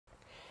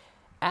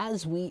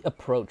as we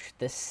approach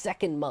the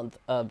second month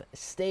of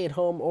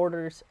stay-at-home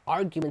orders,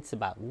 arguments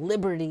about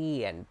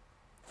liberty and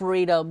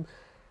freedom,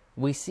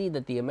 we see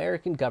that the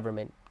American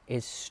government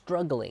is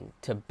struggling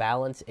to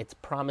balance its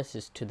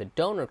promises to the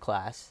donor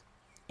class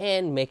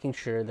and making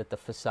sure that the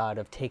facade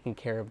of taking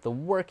care of the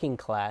working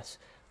class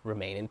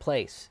remain in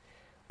place.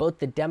 Both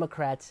the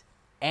Democrats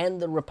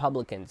and the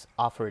Republicans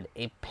offered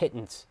a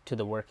pittance to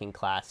the working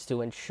class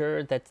to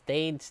ensure that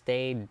they'd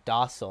stay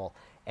docile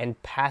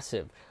and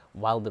passive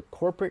while the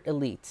corporate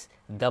elites,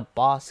 the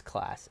boss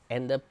class,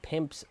 and the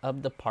pimps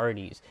of the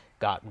parties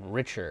got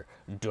richer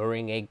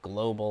during a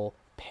global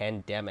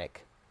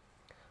pandemic.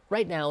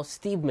 Right now,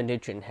 Steve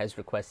Mnuchin has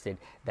requested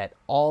that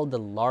all the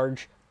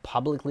large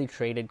publicly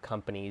traded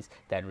companies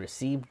that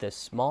received the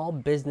small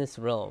business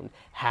loan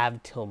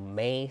have till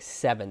May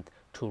 7th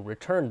to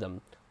return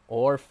them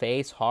or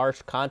face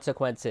harsh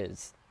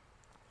consequences.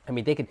 I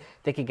mean, they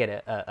could get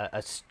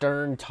a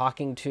stern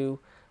talking to,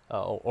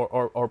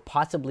 or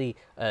possibly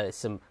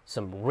some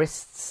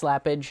wrist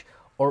slappage,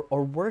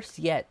 or worse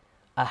yet,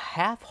 a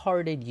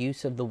half-hearted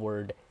use of the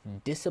word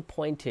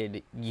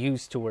disappointed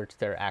used towards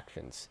their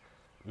actions.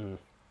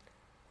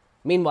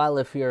 Meanwhile,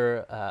 if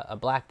you're a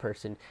black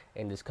person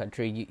in this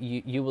country,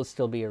 you will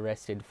still be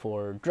arrested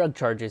for drug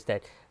charges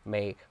that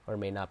may or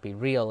may not be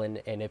real.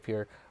 And if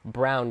you're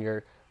brown,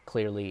 you're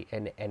clearly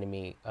an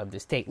enemy of the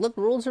state. Look,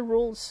 rules are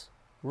rules.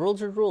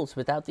 Rules are rules.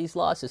 Without these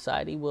laws,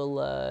 society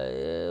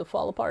will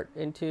fall apart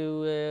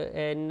into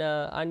an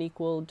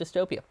unequal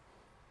dystopia.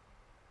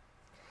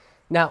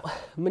 Now,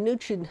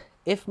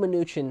 if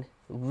Mnuchin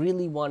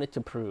really wanted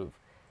to prove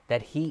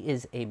that he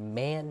is a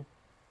man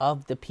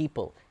of the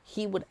people,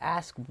 he would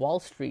ask Wall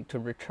Street to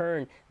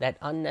return that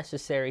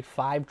unnecessary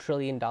 $5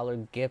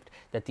 trillion gift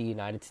that the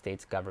United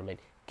States government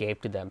gave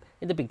to them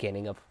in the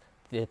beginning of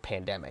the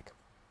pandemic.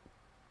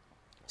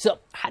 So,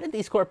 how did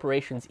these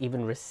corporations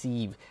even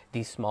receive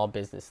these small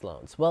business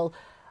loans? Well,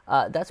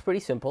 that's pretty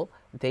simple.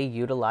 They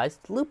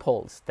utilized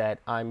loopholes that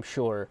I'm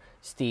sure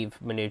Steve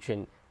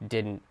Mnuchin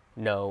didn't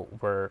know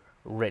were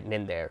written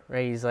in there.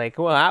 Right? He's like,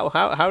 well,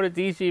 how did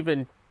these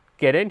even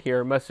get in here?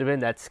 It must have been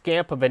that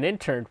scamp of an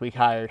intern we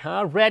hired,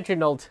 huh?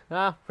 Reginald.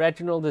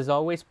 Reginald is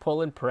always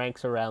pulling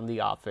pranks around the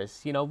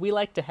office. You know, we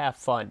like to have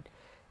fun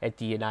at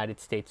the United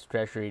States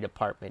Treasury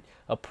Department.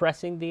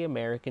 Oppressing the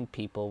American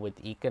people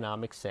with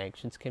economic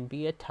sanctions can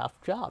be a tough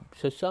job.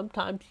 So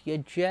sometimes you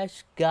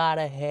just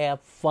gotta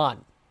have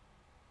fun.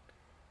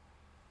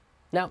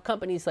 Now,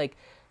 companies like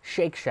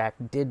Shake Shack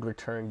did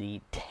return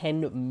the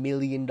 $10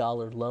 million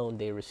loan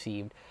they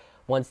received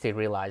once they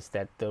realized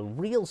that the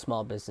real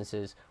small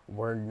businesses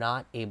were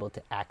not able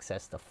to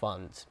access the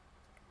funds.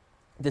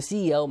 The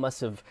CEO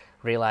must have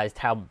realized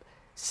how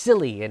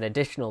silly an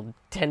additional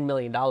 $10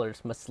 million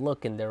must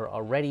look in their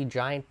already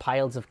giant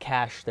piles of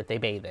cash that they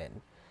bathe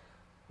in.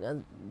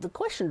 Now, the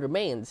question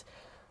remains,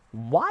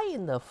 why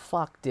in the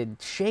fuck did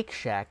Shake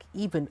Shack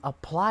even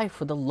apply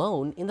for the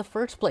loan in the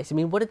first place? I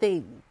mean, what did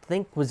they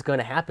think was going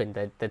to happen?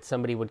 That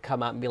somebody would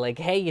come out and be like,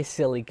 hey, you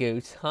silly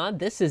goose, huh?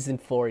 This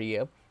isn't for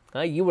you.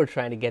 You were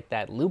trying to get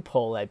that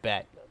loophole, I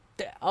bet.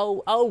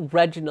 Oh,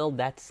 Reginald,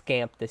 that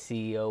scamp, the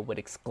CEO would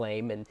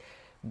exclaim and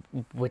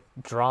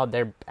withdraw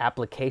their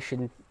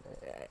application,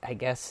 I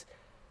guess.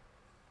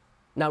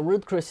 Now,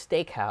 Ruth Chris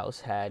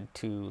Steakhouse had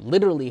to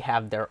literally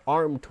have their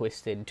arm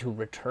twisted to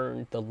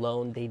return the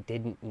loan they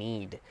didn't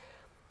need.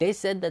 They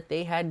said that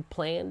they had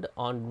planned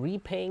on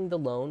repaying the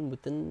loan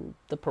within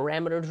the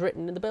parameters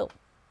written in the bill.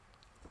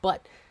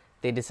 But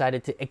they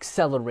decided to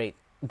accelerate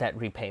that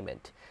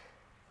repayment.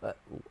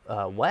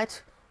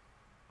 What?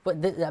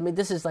 But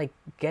this is like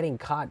getting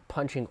caught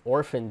punching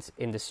orphans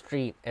in the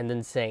street and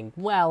then saying,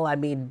 well,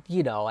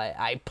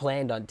 I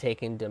planned on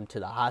taking them to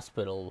the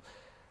hospital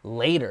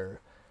later,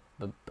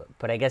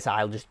 but I guess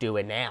I'll just do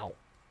it now.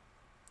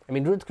 I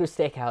mean, Ruth Chris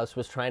Steakhouse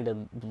was trying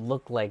to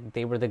look like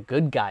they were the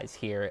good guys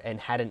here and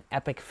had an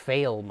epic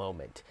fail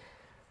moment.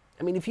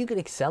 I mean, if you could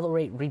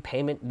accelerate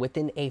repayment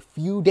within a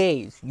few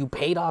days, you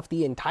paid off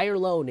the entire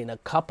loan in a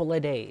couple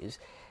of days,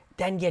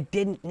 then you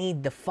didn't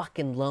need the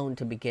fucking loan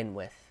to begin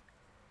with.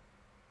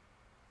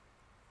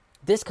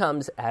 This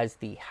comes as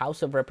the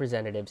House of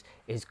Representatives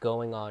is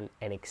going on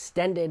an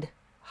extended,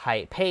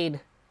 paid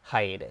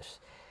hiatus.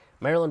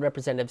 Maryland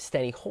Representative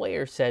Steny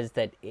Hoyer says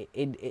that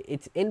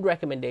it's in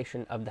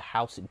recommendation of the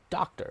House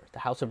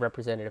of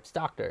Representatives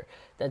doctor,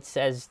 that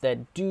says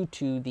that due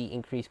to the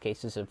increased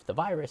cases of the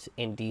virus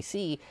in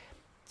D.C.,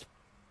 it's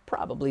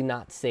probably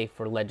not safe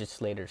for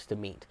legislators to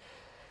meet.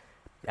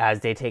 As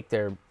they take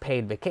their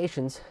paid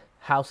vacations,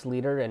 House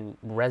leader and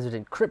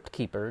resident crypt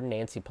keeper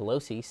Nancy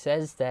Pelosi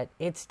says that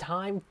it's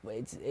time,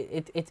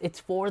 it's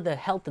for the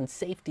health and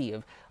safety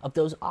of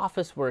those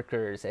office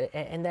workers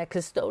and that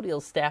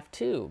custodial staff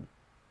too.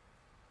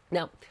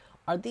 Now,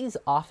 are these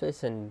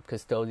office and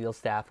custodial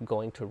staff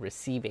going to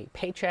receive a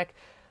paycheck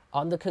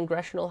on the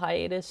congressional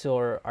hiatus,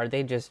 or are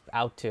they just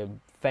out to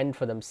fend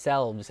for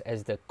themselves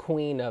as the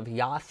queen of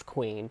Yacht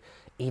Queen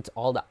eats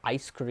all the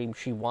ice cream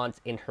she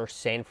wants in her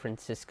San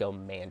Francisco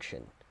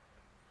mansion?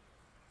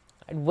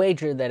 I'd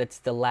wager that it's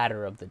the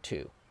latter of the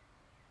two.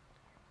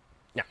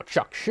 Now,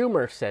 Chuck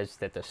Schumer says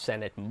that the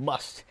Senate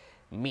must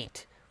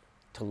meet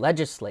to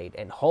legislate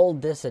and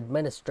hold this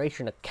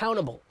administration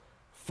accountable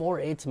for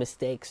its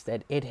mistakes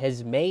that it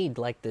has made,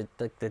 like the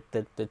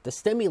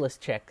stimulus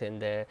check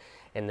and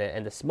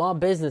the small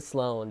business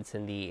loans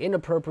and the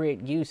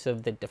inappropriate use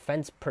of the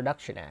Defense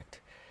Production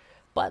Act.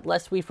 But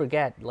lest we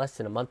forget, less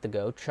than a month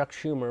ago, Chuck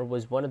Schumer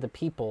was one of the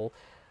people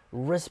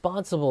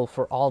responsible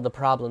for all the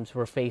problems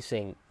we're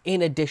facing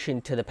in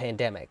addition to the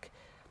pandemic.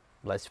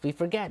 Lest we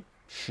forget,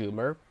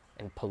 Schumer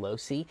and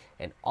Pelosi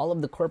and all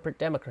of the corporate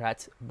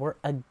Democrats were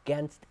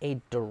against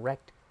a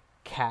direct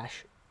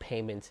cash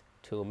payment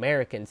to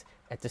Americans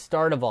at the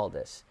start of all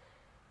this.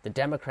 The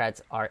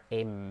Democrats are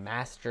a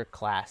master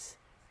class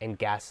in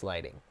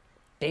gaslighting.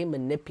 They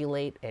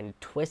manipulate and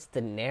twist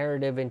the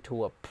narrative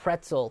into a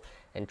pretzel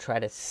and try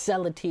to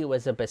sell it to you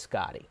as a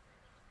biscotti.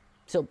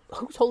 So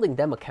who's holding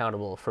them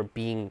accountable for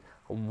being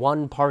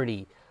one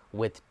party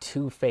with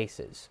two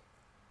faces?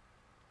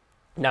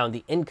 Now,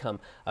 the income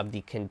of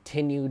the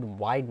continued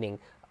widening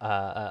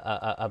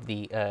of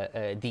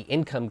the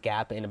income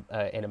gap in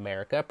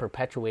America,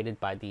 perpetuated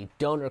by the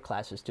donor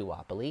classes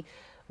duopoly,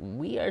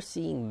 we are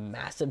seeing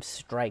massive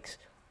strikes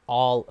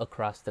all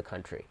across the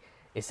country.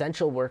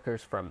 Essential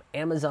workers from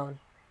Amazon,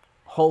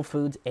 Whole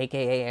Foods,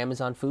 aka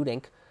Amazon Food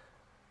Inc.,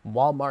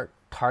 Walmart,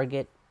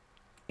 Target,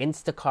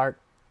 Instacart,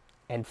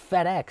 and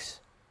FedEx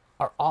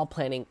are all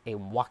planning a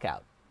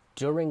walkout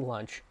during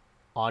lunch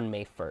on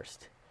May 1st.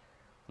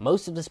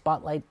 Most of the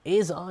spotlight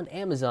is on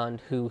Amazon,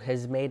 who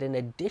has made an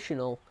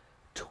additional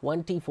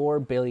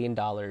 $24 billion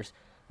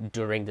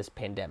during this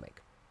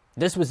pandemic.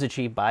 This was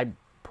achieved by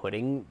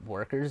putting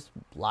workers'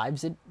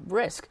 lives at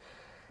risk.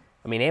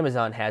 I mean,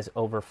 Amazon has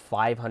over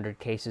 500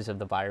 cases of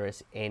the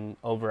virus in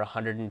over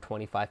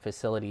 125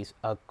 facilities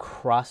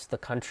across the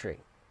country.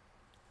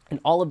 And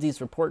all of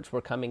these reports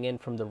were coming in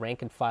from the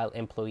rank and file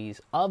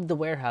employees of the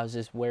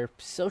warehouses where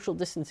social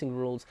distancing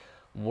rules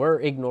were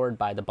ignored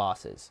by the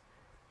bosses.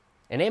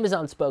 An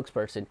Amazon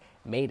spokesperson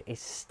made a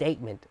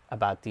statement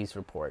about these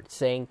reports,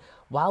 saying,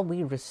 "While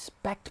we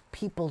respect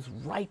people's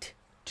right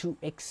to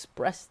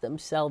express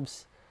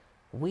themselves,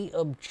 we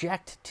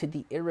object to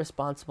the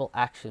irresponsible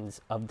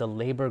actions of the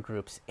labor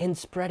groups in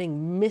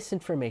spreading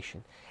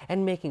misinformation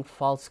and making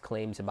false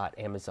claims about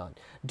Amazon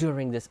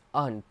during this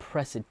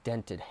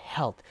unprecedented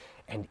health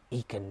and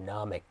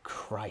economic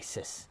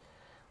crisis.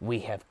 We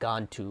have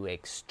gone to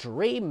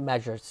extreme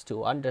measures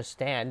to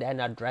understand and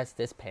address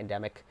this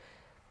pandemic."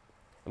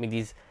 I mean,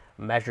 these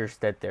measures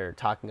that they're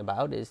talking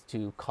about is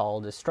to call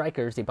the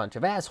strikers a bunch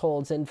of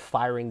assholes and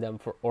firing them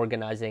for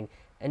organizing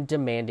and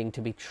demanding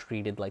to be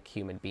treated like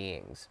human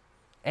beings.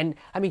 And,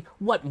 I mean,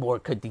 what more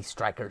could these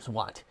strikers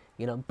want?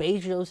 You know,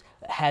 Bezos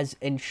has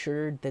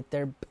ensured that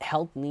their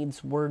health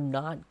needs were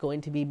not going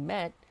to be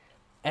met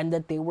and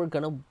that they were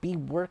going to be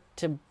worked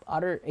to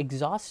utter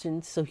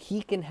exhaustion so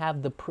he can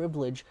have the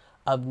privilege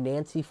of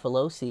Nancy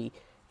Pelosi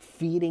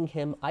feeding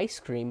him ice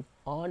cream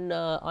on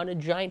a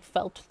giant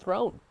felt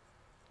throne.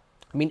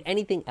 I mean,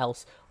 anything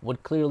else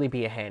would clearly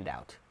be a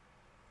handout.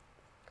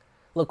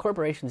 Look,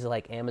 corporations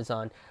like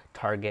Amazon,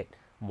 Target,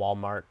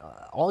 Walmart,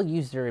 all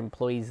use their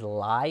employees'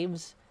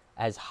 lives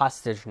as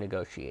hostage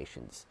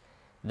negotiations.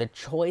 The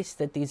choice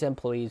that these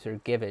employees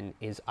are given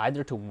is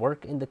either to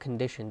work in the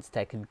conditions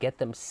that could get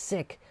them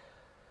sick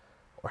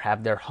or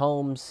have their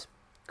homes,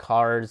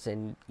 cars,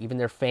 and even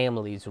their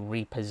families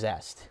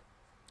repossessed.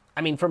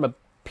 I mean, from a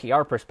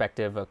PR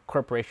perspective, a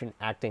corporation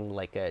acting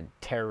like a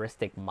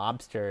terroristic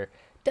mobster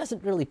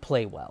doesn't really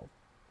play well.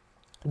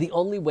 The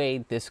only way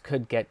this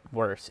could get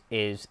worse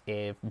is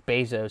if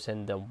Bezos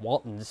and the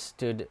Waltons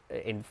stood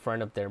in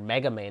front of their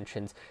mega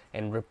mansions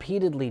and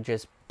repeatedly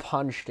just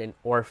punched an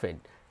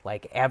orphan,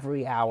 like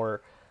every hour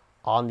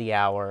on the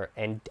hour,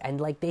 and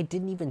like they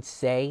didn't even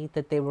say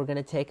that they were going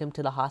to take him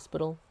to the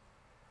hospital.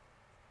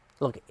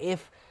 Look,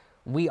 if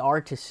we are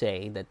to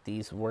say that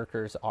these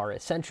workers are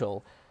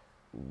essential,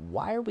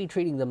 why are we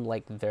treating them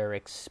like they're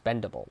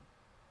expendable?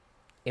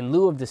 In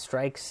lieu of the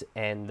strikes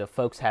and the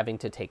folks having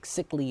to take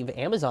sick leave,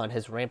 Amazon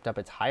has ramped up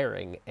its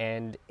hiring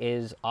and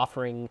is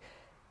offering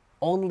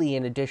only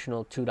an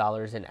additional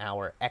 $2 an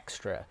hour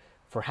extra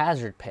for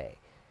hazard pay.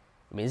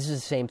 I mean, this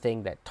is the same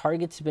thing that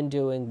Target's been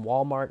doing,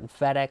 Walmart and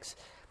FedEx.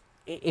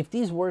 If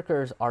these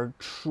workers are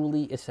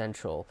truly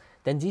essential,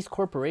 then these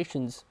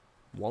corporations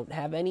won't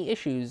have any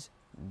issues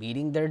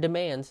meeting their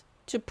demands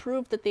to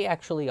prove that they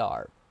actually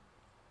are.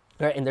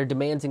 Right? And their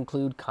demands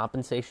include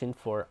compensation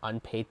for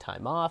unpaid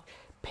time off,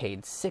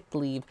 paid sick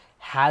leave,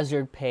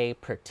 hazard pay,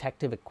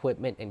 protective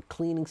equipment and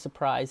cleaning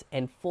supplies,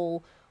 and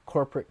full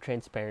corporate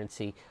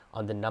transparency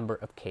on the number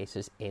of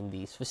cases in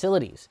these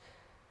facilities.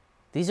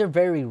 These are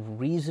very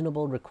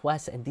reasonable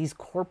requests, and these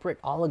corporate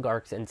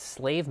oligarchs and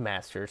slave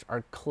masters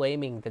are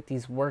claiming that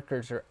these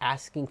workers are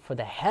asking for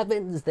the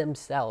heavens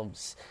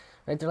themselves.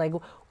 Right? They're like,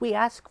 we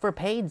ask for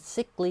paid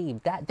sick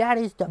leave. That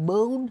is the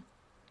moon?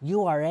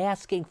 You are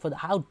asking for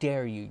how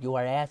dare you? You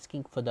are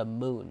asking for the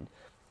moon.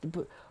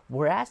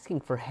 We're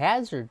asking for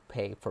hazard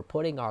pay for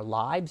putting our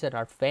lives and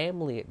our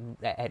family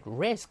at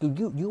risk.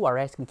 You are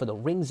asking for the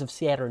rings of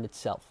Saturn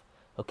itself.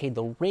 okay,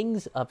 the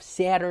rings of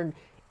Saturn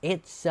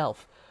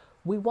itself.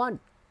 We want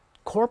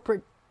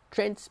corporate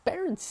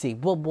transparency.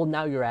 Well,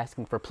 now you're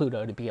asking for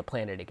Pluto to be a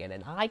planet again,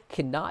 and I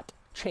cannot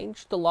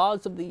change the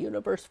laws of the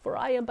universe, for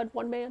I am but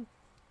one man.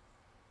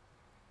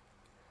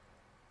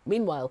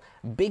 Meanwhile,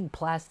 Big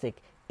Plastic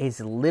is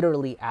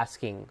literally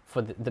asking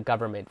for the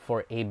government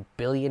for $1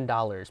 billion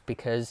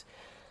because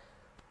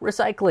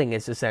recycling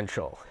is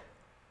essential.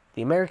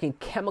 The American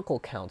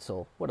Chemical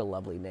Council, what a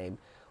lovely name,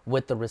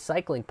 with the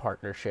Recycling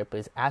Partnership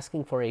is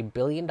asking for $1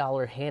 billion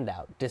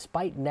handout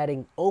despite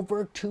netting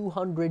over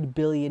 $200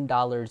 billion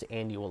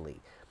annually.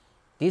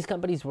 These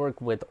companies work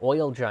with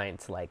oil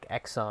giants like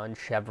Exxon,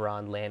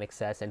 Chevron,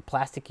 LanXess, and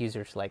plastic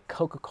users like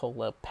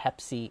Coca-Cola,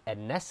 Pepsi,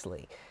 and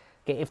Nestle.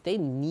 Okay, if they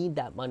need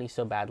that money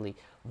so badly,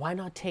 why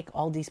not take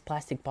all these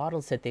plastic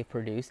bottles that they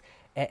produce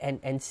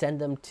and send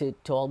them to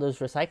all those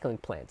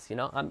recycling plants? You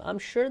know, I'm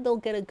sure they'll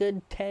get a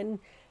good 10,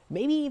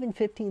 maybe even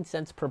 15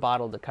 cents per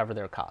bottle to cover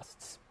their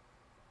costs.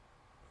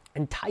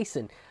 And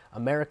Tyson,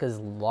 America's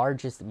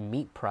largest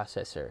meat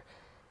processor,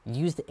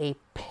 used a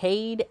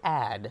paid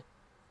ad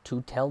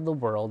to tell the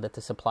world that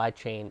the supply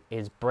chain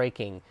is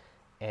breaking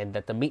and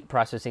that the meat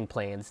processing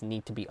plants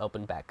need to be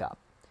opened back up.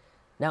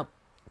 Now,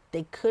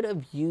 they could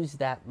have used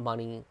that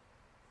money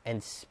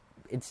and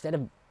instead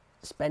of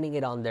spending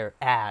it on their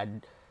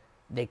ad,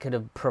 they could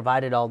have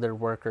provided all their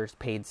workers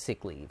paid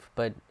sick leave.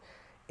 But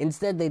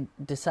instead, they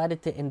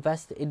decided to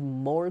invest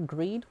in more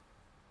greed.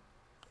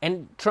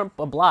 And Trump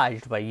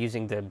obliged by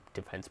using the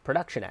Defense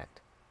Production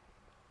Act.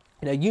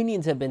 Now,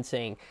 unions have been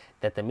saying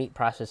that the meat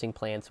processing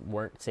plants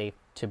weren't safe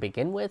to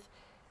begin with,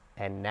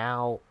 and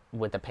now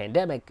with the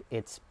pandemic,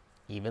 it's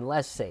even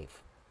less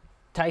safe.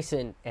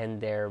 Tyson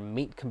and their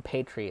meat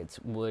compatriots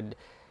would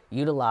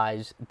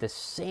utilize the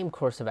same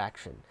course of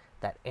action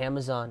that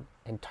Amazon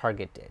and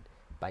Target did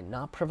by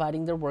not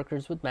providing their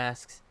workers with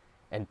masks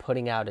and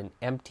putting out an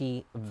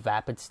empty,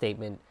 vapid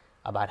statement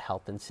about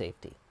health and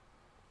safety.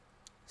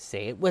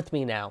 Say it with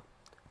me now.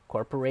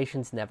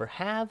 Corporations never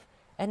have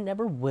and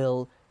never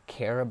will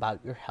care about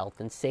your health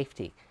and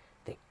safety.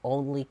 They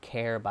only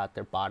care about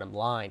their bottom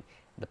line.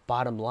 The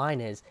bottom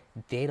line is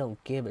they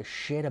don't give a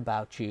shit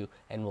about you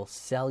and will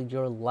sell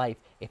your life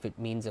if it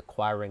means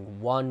acquiring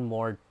one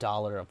more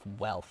dollar of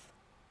wealth.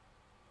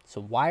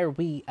 So why are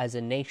we as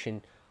a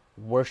nation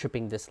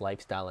worshiping this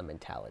lifestyle and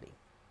mentality?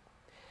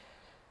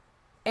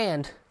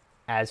 And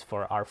as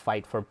for our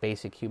fight for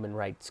basic human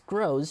rights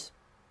grows,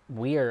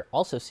 we are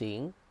also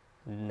seeing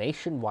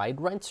nationwide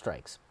rent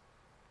strikes.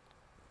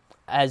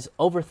 As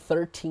over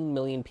 13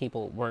 million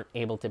people weren't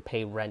able to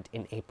pay rent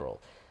in April,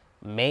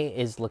 May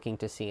is looking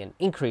to see an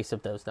increase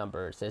of those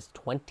numbers as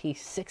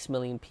 26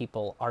 million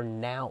people are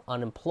now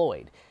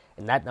unemployed,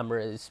 and that number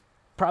is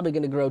probably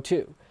going to grow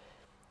too.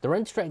 The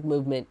rent strike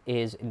movement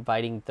is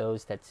inviting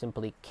those that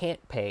simply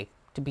can't pay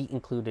to be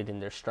included in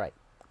their strike.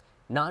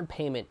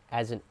 Non-payment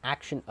as an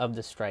action of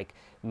the strike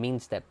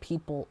means that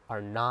people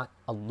are not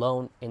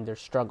alone in their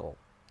struggle.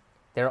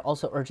 They're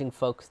also urging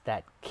folks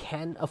that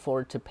can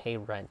afford to pay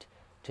rent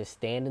to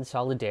stand in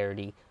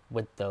solidarity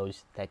with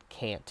those that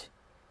can't.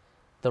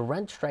 The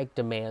rent strike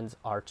demands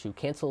are to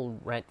cancel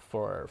rent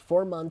for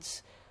 4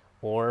 months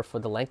or for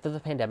the length of the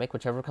pandemic,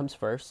 whichever comes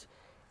first,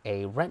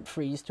 a rent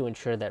freeze to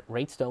ensure that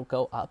rates don't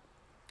go up,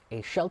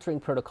 a sheltering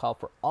protocol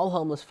for all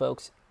homeless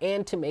folks,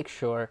 and to make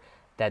sure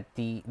that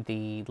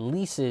the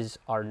leases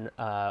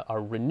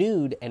are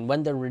renewed, and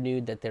when they're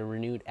renewed, that they're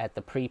renewed at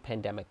the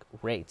pre-pandemic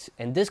rates.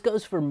 And this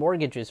goes for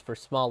mortgages for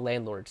small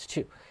landlords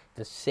too.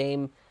 The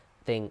same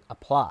thing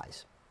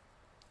applies.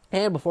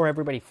 And before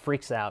everybody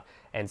freaks out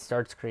and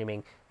starts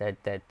screaming that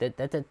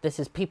this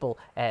is people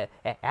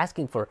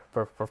asking for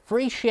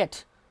free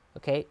shit,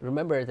 okay,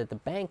 remember that the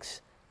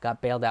banks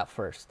got bailed out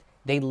first.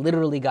 They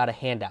literally got a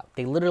handout.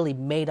 They literally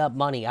made up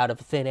money out of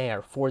thin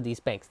air for these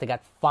banks. They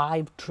got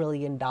 $5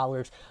 trillion,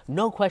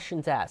 no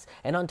questions asked.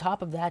 And on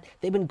top of that,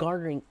 they've been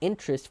garnering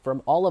interest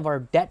from all of our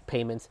debt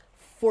payments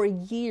for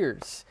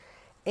years.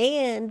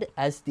 And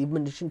as the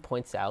administration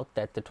points out,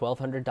 that the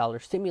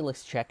 $1,200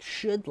 stimulus check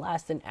should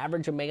last an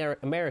average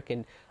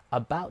American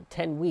about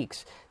 10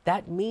 weeks.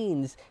 That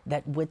means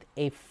that with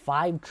a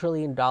 $5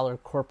 trillion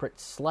corporate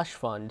slush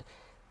fund,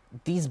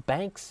 these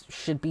banks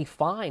should be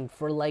fine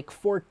for like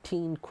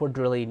 14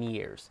 quadrillion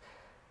years.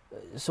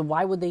 So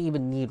why would they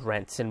even need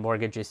rents and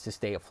mortgages to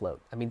stay afloat?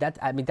 I mean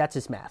that's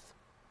just math.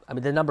 I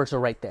mean the numbers are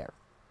right there.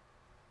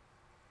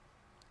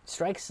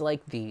 Strikes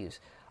like these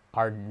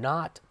are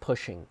not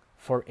pushing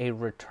for a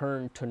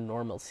return to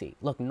normalcy.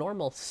 Look,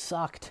 normal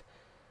sucked.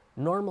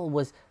 Normal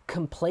was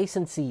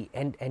complacency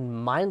and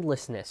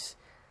mindlessness.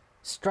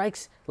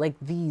 Strikes like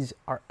these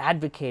are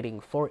advocating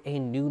for a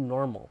new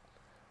normal.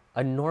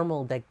 A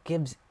normal that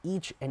gives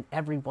each and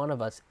every one of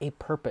us a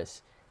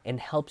purpose and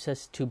helps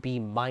us to be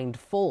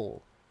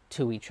mindful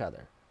to each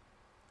other.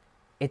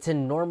 It's a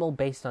normal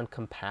based on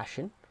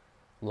compassion,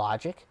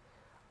 logic,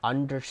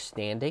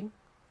 understanding,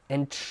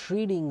 and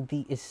treating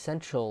the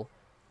essential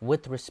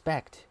with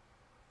respect.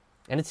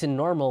 And it's a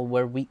normal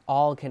where we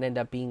all can end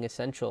up being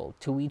essential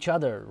to each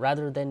other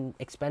rather than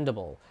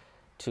expendable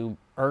to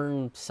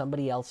earn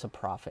somebody else a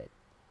profit.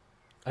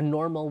 A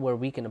normal where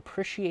we can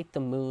appreciate the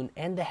moon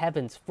and the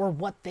heavens for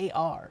what they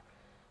are,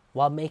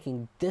 while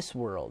making this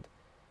world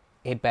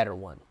a better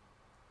one.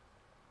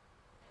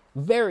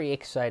 Very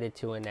excited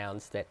to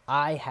announce that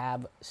I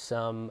have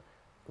some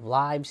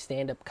live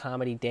stand-up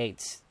comedy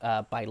dates.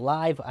 By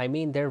live, I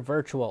mean they're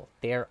virtual.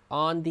 They're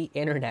on the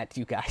internet,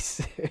 you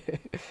guys.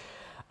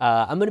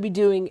 I'm going to be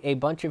doing a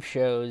bunch of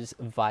shows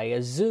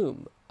via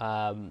Zoom.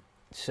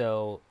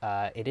 So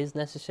it is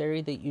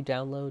necessary that you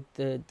download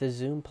the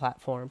Zoom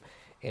platform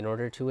in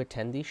order to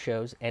attend these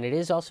shows. And it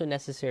is also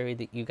necessary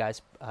that you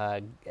guys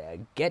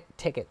get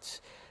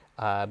tickets,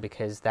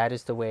 because that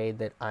is the way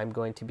that I'm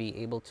going to be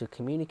able to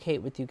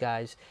communicate with you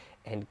guys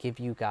and give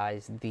you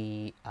guys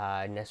the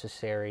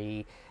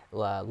necessary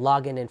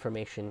login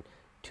information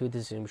to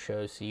the Zoom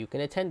shows so you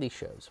can attend these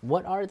shows.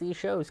 What are these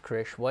shows,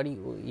 Krish? What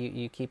do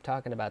you keep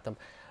talking about them?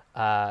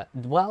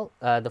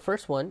 The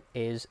first one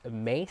is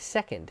May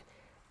 2nd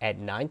at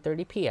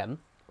 9:30 p.m.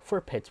 for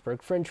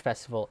Pittsburgh Fringe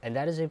Festival, and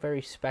that is a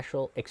very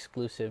special,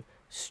 exclusive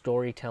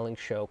storytelling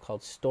show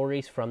called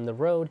Stories from the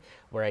Road,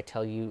 where I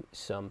tell you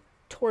some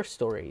tour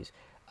stories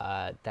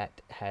that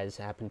has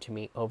happened to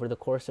me over the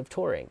course of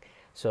touring.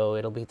 So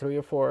it'll be 3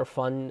 or 4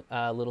 fun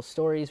little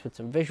stories with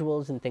some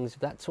visuals and things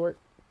of that sort.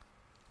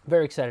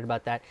 Very excited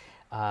about that.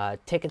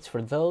 Tickets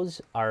for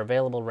those are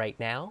available right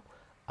now.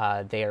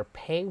 They are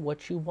pay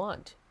what you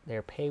want.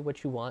 They're pay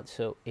what you want.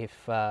 So if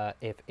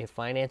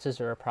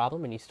finances are a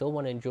problem and you still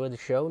want to enjoy the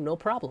show, no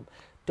problem.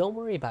 Don't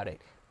worry about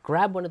it.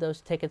 Grab one of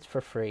those tickets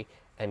for free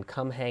and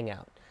come hang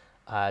out.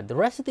 The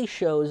rest of these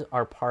shows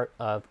are part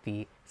of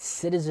the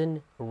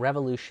Citizen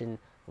Revolution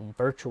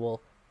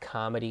virtual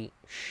comedy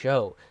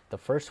show. The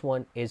first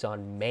one is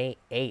on May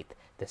 8th.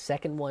 The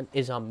second one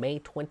is on May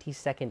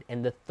 22nd.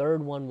 And the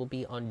third one will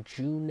be on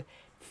June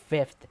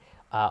 5th.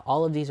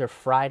 All of these are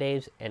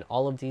Fridays, and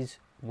all of these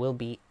will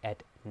be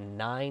at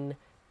 9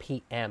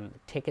 p.m.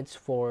 Tickets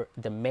for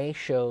the May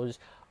shows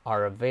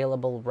are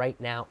available right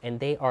now, and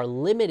they are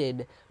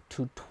limited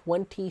to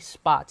 20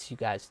 spots, you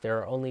guys. There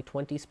are only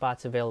 20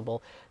 spots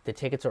available. The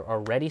tickets are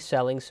already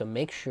selling, so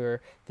make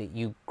sure that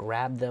you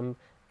grab them,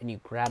 and you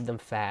grab them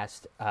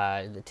fast.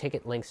 The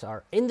ticket links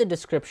are in the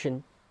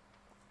description,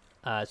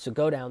 so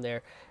go down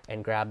there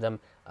and grab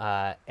them.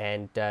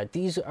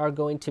 These are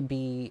going to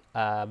be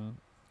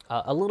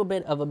a little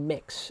bit of a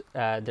mix.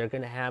 They're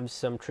going to have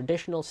some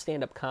traditional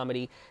stand-up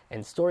comedy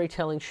and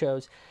storytelling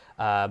shows,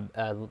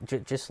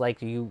 just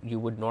like you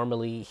would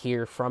normally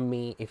hear from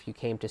me if you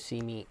came to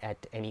see me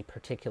at any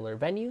particular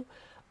venue.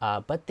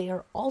 But they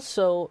are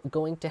also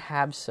going to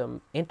have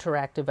some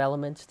interactive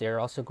elements. They're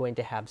also going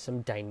to have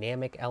some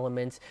dynamic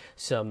elements,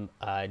 some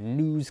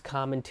news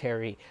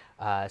commentary,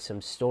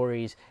 some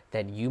stories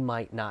that you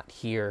might not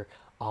hear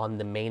on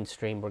the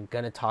mainstream. We're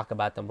going to talk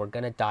about them. We're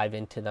going to dive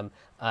into them.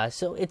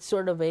 So it's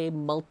sort of a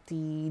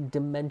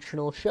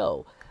multi-dimensional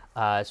show.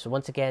 So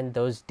once again,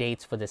 those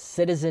dates for the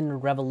Citizen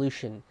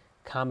Revolution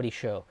comedy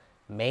show,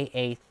 May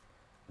 8th,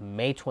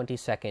 May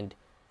 22nd,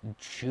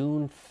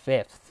 June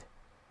 5th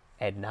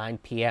at 9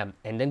 p.m.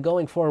 And then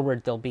going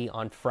forward, they'll be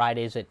on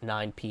Fridays at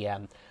 9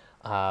 p.m.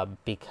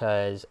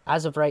 Because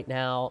as of right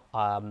now,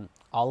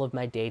 all of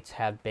my dates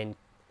have been,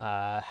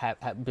 they're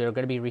going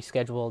to be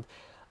rescheduled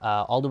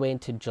all the way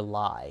into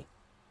July.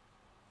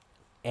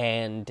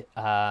 And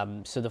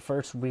so the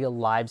first real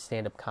live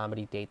stand-up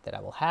comedy date that I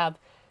will have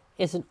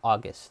is in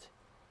August.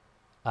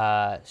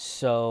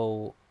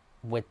 So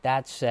with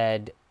that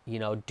said,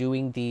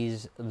 doing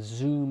these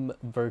Zoom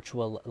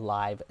virtual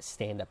live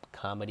stand-up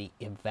comedy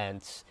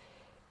events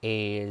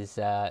is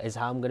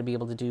how I'm going to be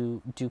able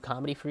to do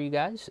comedy for you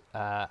guys.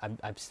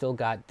 I've still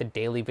got the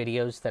daily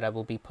videos that I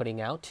will be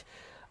putting out.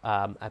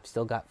 I've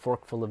still got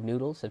Forkful of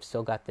Noodles. I've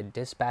still got the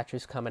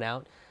dispatches coming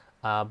out.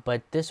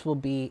 But this will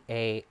be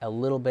a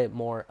little bit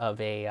more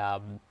of a,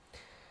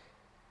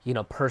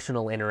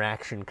 personal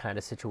interaction kind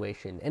of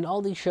situation. And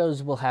all these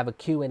shows will have a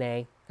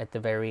Q&A at the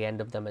very end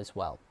of them as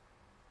well.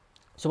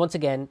 So once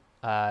again,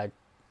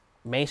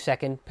 May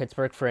 2nd,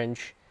 Pittsburgh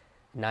Fringe,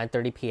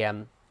 9:30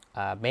 p.m.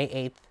 May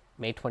 8th,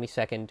 May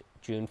 22nd,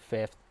 June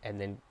 5th, and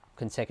then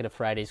consecutive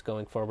Fridays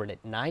going forward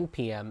at 9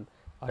 p.m.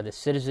 are the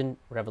Citizen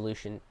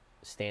Revolution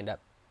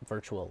stand-up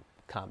virtual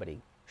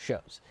comedy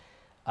shows.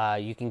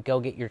 You can go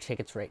get your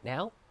tickets right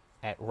now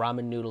at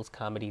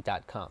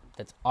ramennoodlescomedy.com.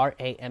 That's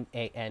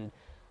RAMAN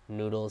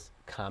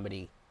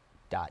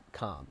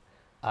noodlescomedy.com.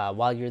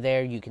 While you're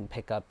there, you can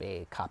pick up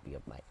a copy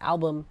of my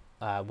album,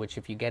 which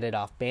if you get it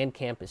off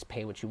Bandcamp is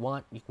pay what you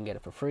want. You can get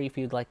it for free if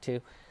you'd like to.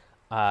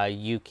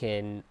 You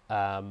can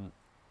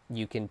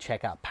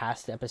check out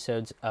past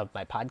episodes of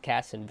my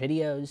podcasts and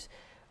videos,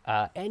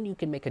 and you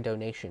can make a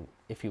donation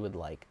if you would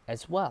like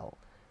as well.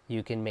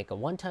 You can make a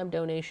one-time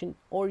donation,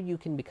 or you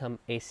can become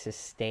a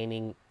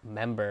sustaining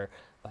member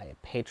via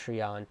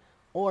Patreon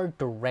or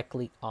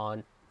directly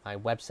on my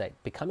website.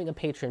 Becoming a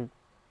patron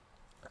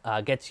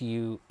gets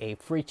you a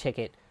free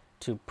ticket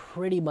to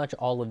pretty much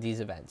all of these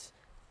events.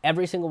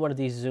 Every single one of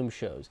these Zoom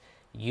shows,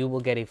 you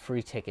will get a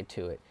free ticket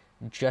to it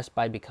just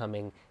by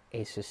becoming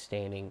a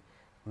sustaining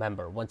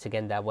member. Once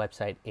again, that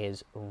website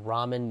is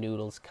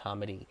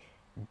ramennoodlescomedy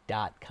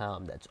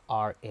noodlescomedy.com. That's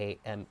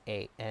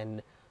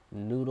RAMAN,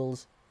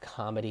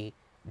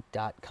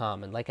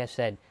 noodlescomedy.com. And like I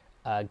said,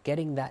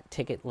 getting that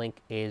ticket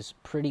link is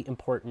pretty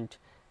important,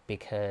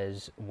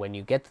 because when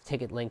you get the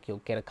ticket link,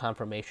 you'll get a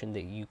confirmation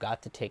that you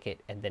got the ticket,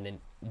 and then in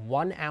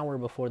 1 hour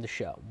before the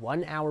show,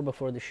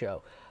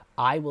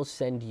 I will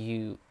send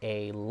you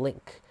a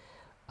link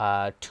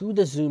to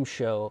the Zoom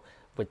show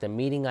with the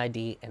meeting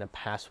ID and a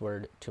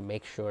password to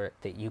make sure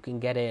that you can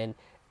get in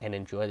and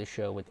enjoy the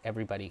show with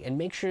everybody. And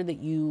make sure that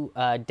you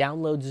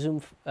download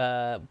Zoom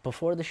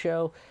before the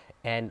show.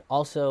 And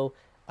also,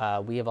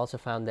 we have also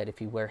found that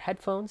if you wear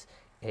headphones,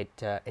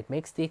 it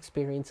makes the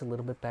experience a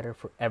little bit better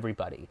for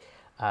everybody.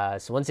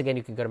 So once again,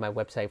 you can go to my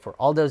website for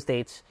all those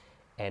dates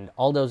and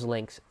all those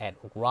links at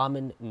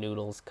RAMAN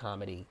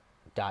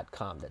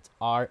That's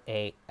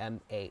RAMAN,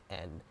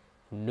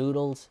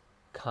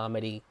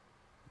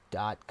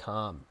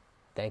 noodlescomedy.com.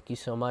 Thank you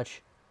so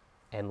much,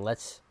 and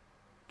let's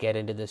get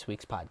into this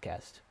week's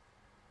podcast.